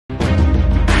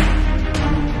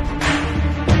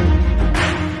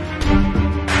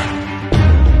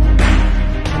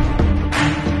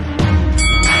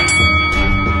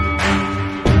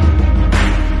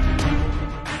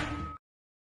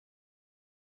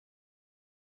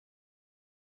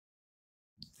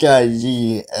guys,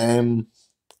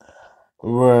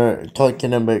 we're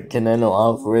talking about Canelo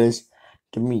Alvarez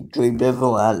to meet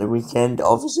Bivol at the weekend.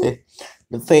 Obviously,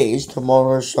 the fight is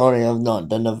tomorrow. Sorry, I've not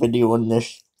done a video on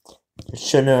this.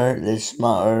 Sooner, this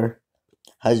matter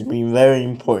has been very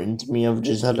important to me. I've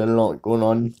just had a lot going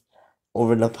on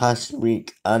over the past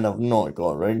week, and I've not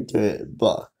got around to it.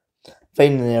 But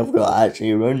finally, I've got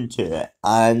actually around to it,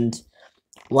 and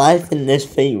what I think this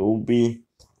fight will be,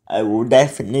 it will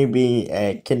definitely be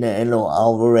Canelo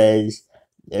Alvarez,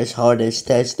 his hardest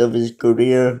test of his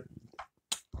career.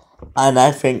 And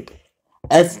I think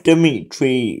if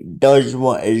Dimitri does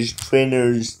what his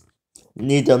trainers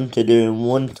need him to do and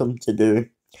want him to do,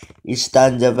 he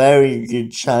stands a very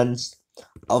good chance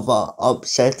of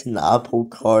upsetting the apple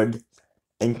card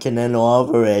in Canelo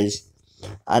Alvarez.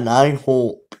 And I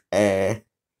hope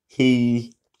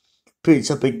he puts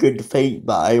up a good fight,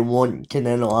 but I want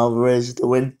Canelo Alvarez to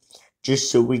win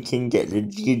just so we can get the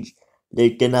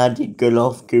Gennady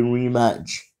Golovkin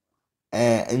rematch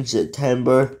in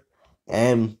September,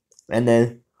 and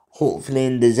then hopefully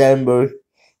in December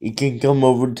he can come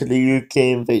over to the UK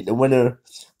and fight the winner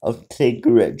of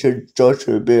Tigger Richards,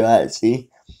 Joshua Buatsi.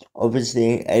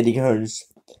 Obviously Eddie Hearns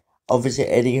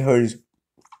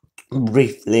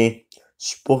briefly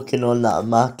spoken on that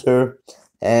matter,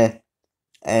 and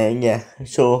yeah,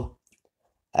 so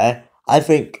I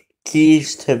think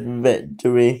keys to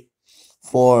victory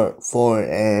for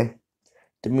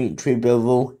Dimitri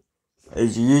Bivol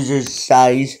is use his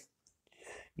size,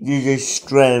 use his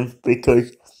strength,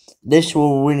 because this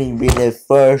will really be the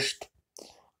first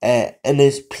in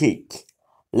his peak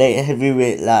light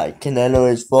heavyweight that Canelo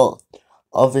has fought.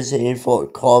 Obviously he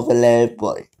fought Kovalev,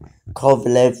 but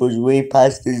Kovalev was way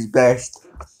past his best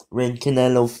when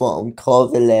Canelo fought him.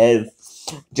 Kovalev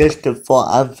just to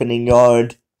fought Anthony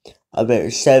Yard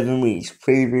about 7 weeks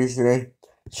previously,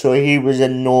 so he was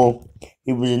in no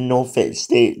fit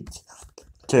state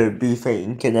to be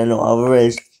fighting Canelo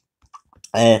Alvarez.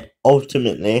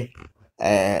 Ultimately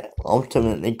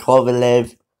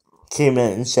Kovalev came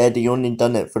out and said he only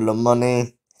done it for the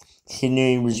money. He knew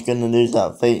he was gonna lose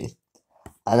that fight.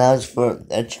 And as for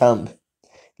the champ,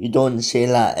 you don't say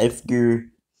that if you,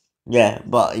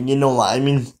 but you know what I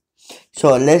mean.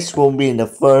 So this will be the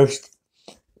first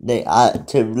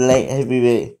active light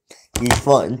heavyweight he's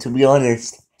fought, and to be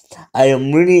honest, I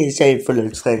am really excited for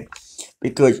this fight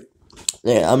because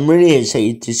I'm really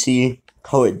excited to see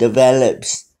how it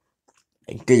develops,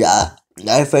 because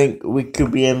I think we could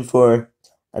be in for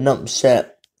an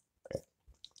upset,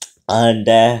 and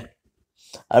I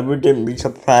wouldn't be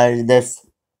surprised if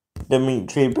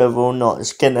Dimitri Bivol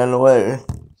knocks Canelo out.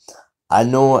 I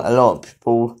know a lot of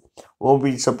people will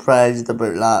be surprised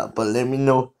about that, but let me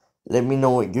know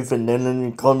what you think down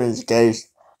in the comments, guys.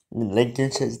 Like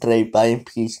and subscribe. Bye and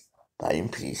peace. Bye and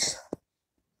peace.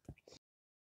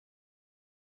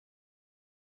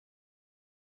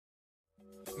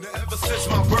 Now ever since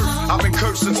my birth, I've been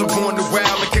cursed since I'm born to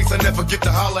wild. In case I never get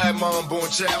to holler at my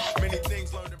unborn child. Many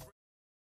things learned.